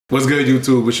What's good,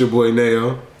 YouTube? It's your boy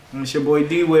Nayo. And it's your boy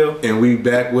D-Will. And we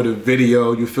back with a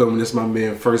video. You feel me? This my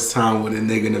man first time with a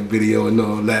nigga in a video and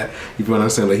all that. You feel what I'm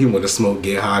saying? Like he want to smoke,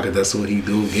 get high, cause that's what he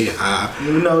do, get high.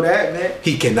 You know that, man.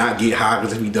 He cannot get high,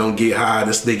 cause if he don't get high,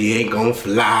 this nigga ain't gonna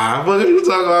fly. What are you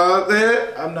talking about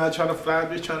there? I'm not trying to fly,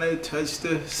 I'm just trying to touch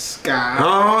the sky.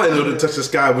 Oh, in order to touch the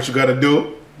sky, what you gotta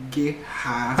do? Get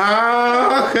high.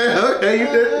 Ah, okay, you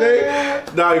did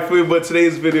that. Nah, you feel me? But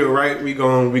today's video, right? We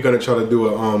gonna try to do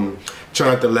a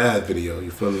try not to laugh video.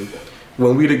 You feel me?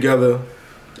 When we together,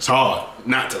 it's hard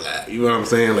not to laugh. You know what I'm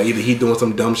saying? Like either he doing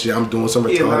some dumb shit, I'm doing some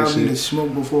retarded shit. He allowed me to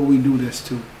smoke before we do this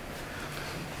too.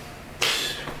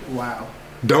 Wow.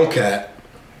 Don't cat.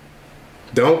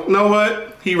 Don't know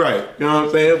what? He right. You know what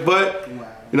I'm saying? But wow.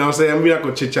 You know what I'm saying? We're not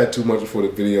gonna chit chat too much before the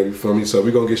video. You feel me? So we're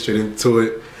gonna get straight into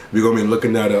it. We're gonna be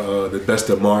looking at the best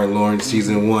of Martin Lawrence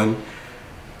season 1.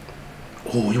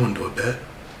 Oh, you wanna do a bet?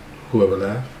 Whoever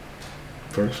laugh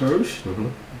first. First?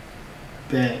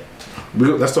 Bet.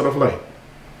 Let's start off light.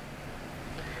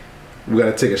 We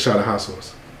gotta take a shot of hot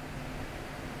sauce.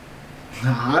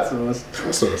 Hot sauce?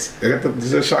 Hot sauce. I got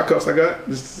the shot cups I got.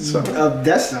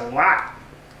 That's a lot.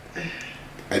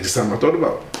 I just something I thought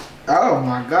about. Oh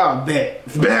my God, bet.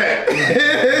 Bet.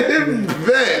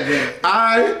 Bet.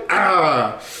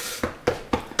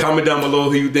 Comment down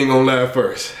below who you think gonna laugh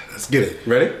first. Let's get it.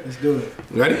 Ready? Let's do it.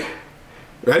 Ready?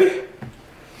 Ready?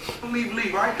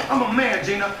 Leave, right? I'm a man,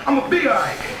 Gina. I'm a be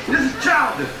alright. This is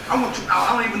childish. I want you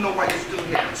out. I don't even know why you're still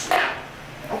here. Stop.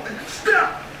 Okay,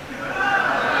 stop.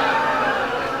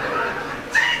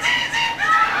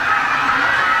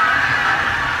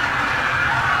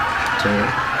 Turn it up.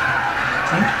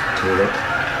 Turn it up.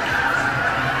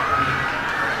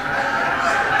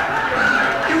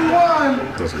 You won.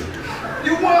 That's good.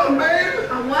 You won, baby.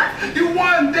 What? You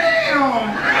won,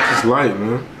 damn. It's light,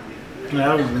 man.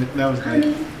 That was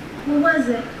good. What was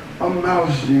it? A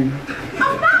mouse, Gina. A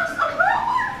mouse? A real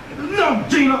one? No,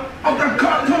 Gina. Oh, that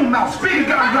cartoon mouse. Speedy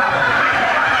got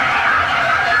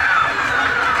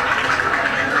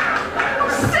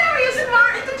Serious,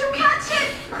 Martin? Did you catch it?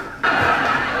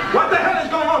 What the hell is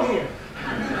going on here?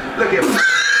 Look at me.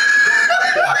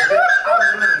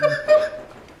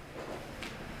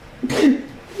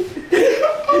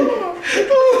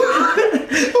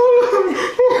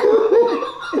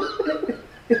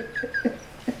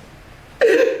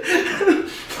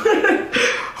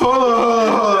 Hold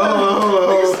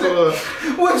on.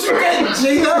 What you get,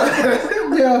 Gina?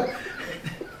 Yeah.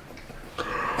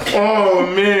 Oh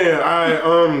man,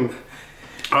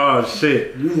 oh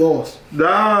shit. You lost.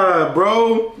 Nah,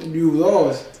 bro. You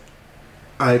lost.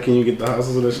 Alright, can you get the hot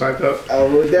sauce in the shot cup? I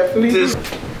will definitely.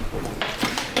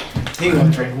 He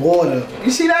gonna drink water.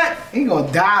 You see that? He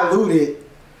gonna dilute it.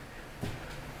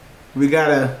 We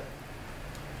got a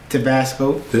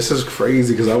Tabasco. This is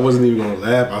crazy because I wasn't even gonna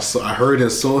laugh. I heard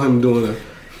and saw him doing it.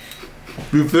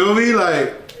 You feel me?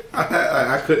 Like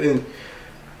I couldn't.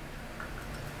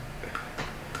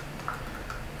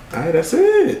 Alright, that's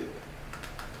it.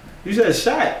 You said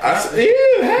shot. Yeah,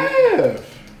 half.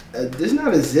 This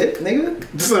not a zip, nigga.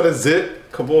 This is not a zip.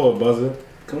 Come on, buzzer.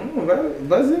 Come on, bro.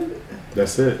 Buzz it.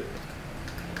 That's it.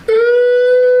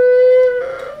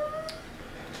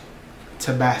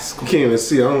 Tabasco. Can't even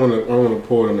see. I don't wanna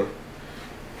pour it in the.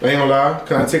 I ain't gonna lie.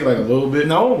 Can I take like a little bit?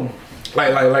 No.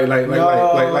 Like.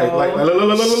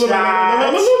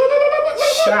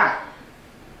 Shot.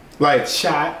 Like.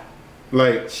 Shot.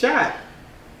 Like. Shot.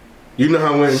 You know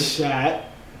how when. Shot.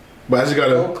 But I just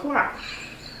gotta. O'clock.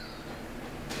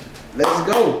 Let's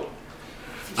go.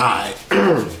 Alright.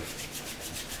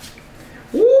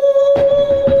 Woo!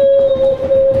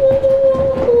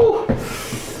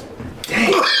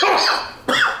 Dang.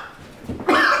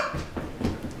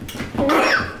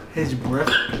 His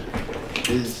breath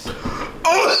is.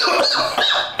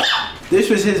 This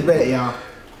was his bet, y'all.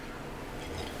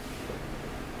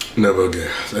 Never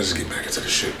again. Let's just get back into the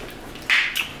shit.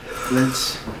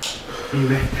 Let's.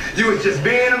 You was just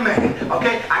being a man,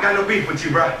 okay? I got no beef with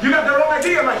you, bro. You got the wrong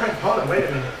idea, my friend. Hold on, wait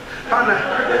a minute. Hold on.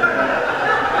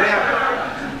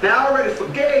 Now I already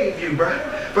forgave you, bro.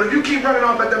 But if you keep running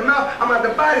off at the mouth, I'm about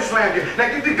to body slam you. Now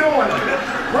get it going.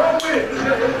 Roll with it.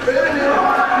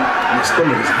 My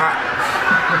stomach is hot.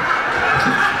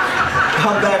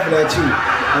 I'm laughing at you.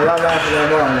 I'm not laughing at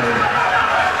mom, man.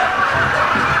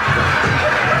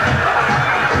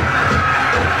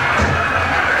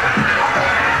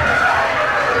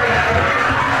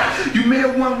 You may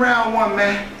have won round 1,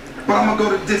 man, but I'm gonna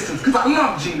go the distance, because I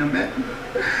love Gina, man.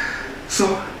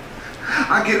 So,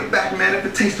 I get it back, man, if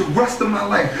it takes the rest of my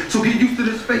life. So get used to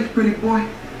this face, pretty boy.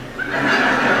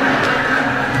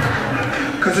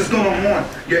 Because it's gonna haunt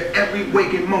your every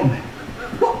waking moment.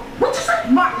 Woo.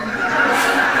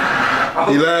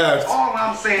 He laughed. All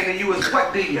I'm saying to you is,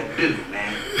 what do you do,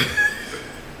 man?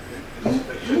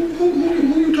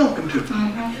 Who you talking to?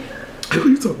 Who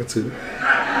you talking to?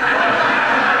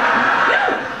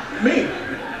 Me. You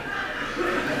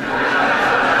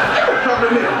talking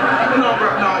to me? No, bro,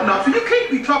 no. So you can't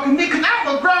be talking to me because I'm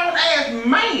a grown ass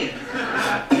man.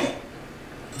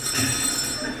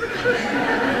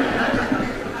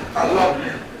 I love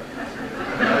you.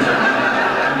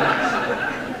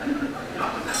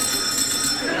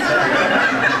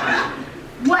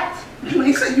 What? You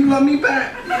ain't say you love me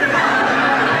back.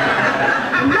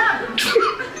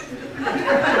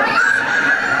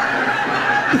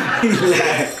 He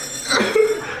laughed.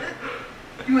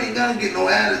 You ain't gotta get no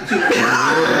attitude.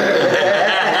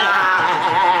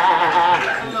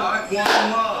 Alright,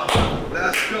 one love.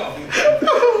 Let's go.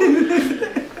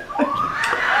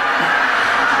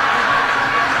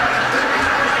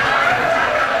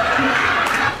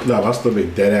 Nah, my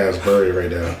stomach dead ass buried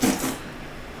right now.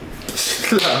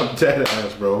 Nah, I'm dead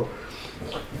ass, bro.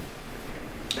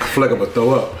 I feel like I'm gonna throw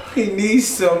up. He needs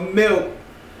some milk.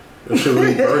 That shit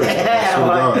really burning. I swear to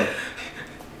God.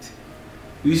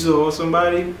 You saw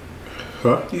somebody?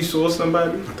 Huh? You saw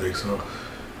somebody? I think so.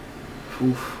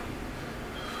 Oof.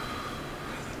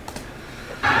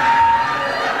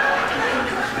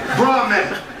 Bruh,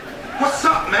 man. What's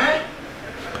up, man?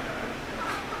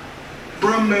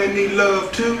 Bruh, man need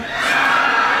love too.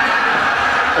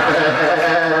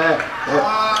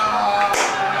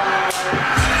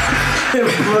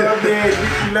 Bro,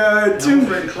 man, love too.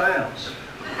 Two clowns.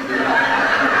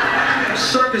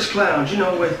 Circus clowns, you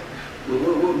know, with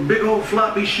big old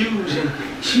floppy shoes and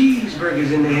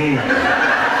cheeseburgers in their hands.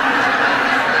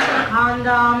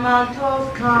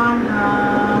 Fundamentos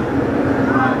conda.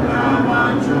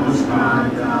 Fundamentos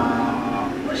conda.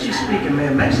 What's she speaking,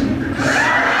 man? Mexican?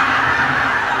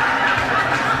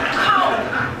 Cult.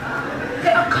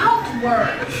 They're a cult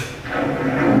word.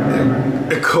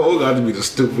 Cole got to be the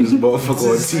stupidest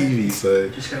motherfucker on TV,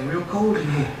 son. Just got real cold in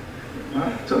here. I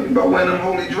tell you about wearing them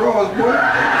holy drawers, boy.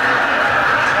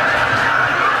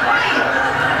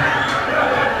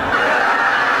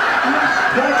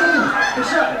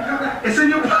 What's up? It's in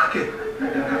your pocket. Give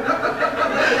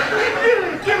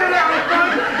me that,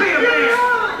 brother. Be a man.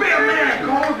 Be a man,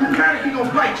 Cole. You panic, he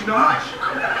gonna bite you. Now hush.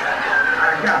 I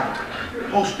got him.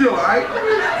 Hold still, all right?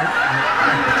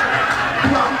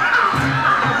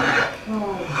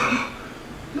 Oh,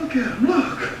 look at him,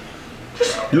 look.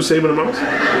 You saving the mouse?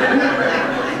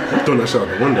 I'm throwing that shit out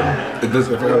the window. It does,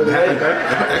 if I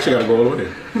actually gotta go all the way.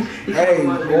 Hey,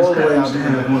 all the way out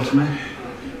there. Once, man.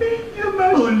 Your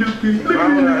mouth looking. Why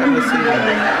would I ever say that?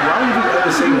 Why would you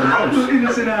ever say the mouse?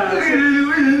 Innocent eyes.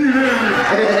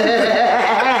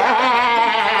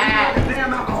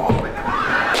 Damn alcohol.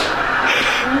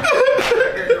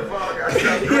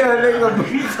 Yeah, nigga.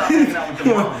 Stop hanging out with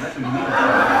your mom. That's what you mean.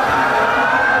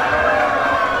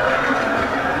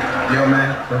 Yo, man,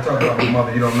 don't talk about my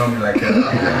mother. You don't know me like that.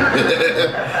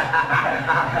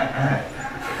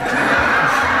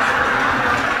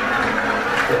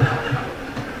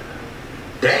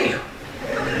 Damn.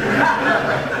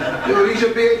 Yo, these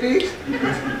your BADs?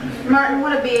 Martin,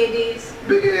 what are BADs?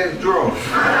 Big ass drawers.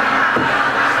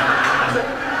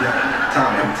 Yeah,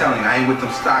 Tommy, I'm telling you, I ain't with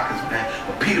them stockers, man.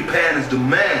 But Peter Pan is the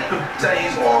man. I'm telling you,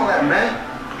 he's all that, man.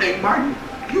 Hey, Martin,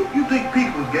 you think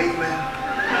Peter was gay, man?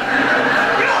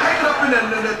 You know, hanging up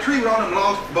in the tree with all them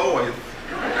lost boys.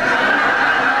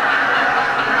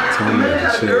 The man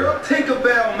had a girl,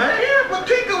 Tinkerbell, man. Yeah, but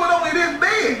Tinker was only this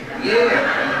big.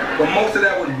 Yeah, but most of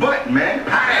that was butt, man.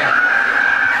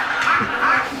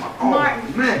 Oh,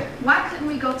 Martin. man. Why couldn't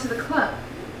we go to the club?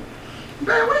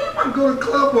 Man, where you want to go to the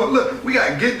club for? Look, we got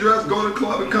to get dressed, go to the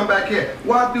club, and come back here.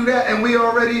 Why do that and we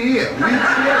already here? We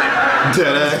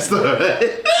Dead ass.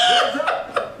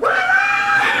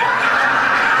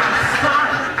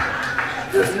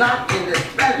 It's not in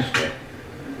this register.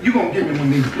 You gonna give me one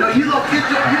of these? No, you gonna get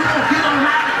on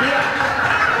out of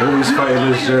here. Always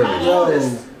fighting this journey. Yo,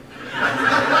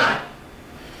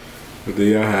 But there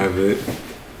y'all have it.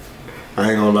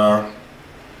 I ain't gonna lie.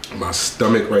 My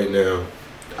stomach right now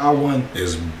I won.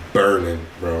 is burning,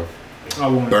 bro. I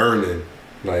won. Burning.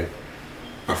 Like,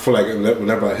 I feel like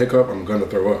whenever I hiccup, I'm gonna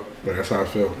throw up. Like, that's how I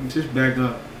feel. Just back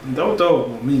up. Don't throw it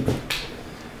on me.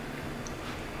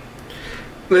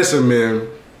 Listen, man.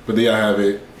 But there y'all have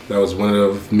it. That was one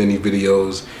of the many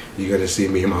videos you're gonna see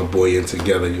me and my boy in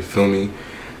together. You feel me?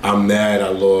 I'm mad I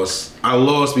lost. I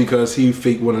lost because he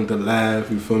fake wanted to laugh.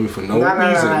 You feel me? For no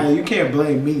reason. Nah, you can't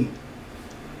blame me.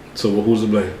 So who's to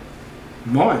blame?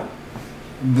 Martin.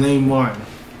 Blame Martin.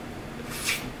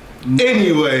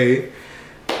 Anyway,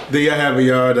 There you have it,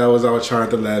 y'all. That was our Trying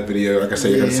to Laugh video. Like I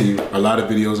said, you're gonna see a lot of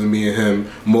videos of me and him,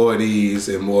 more of these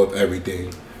and more of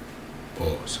everything.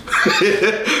 Pause.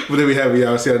 But then we have it,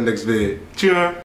 y'all. See you on the next vid. Cheers.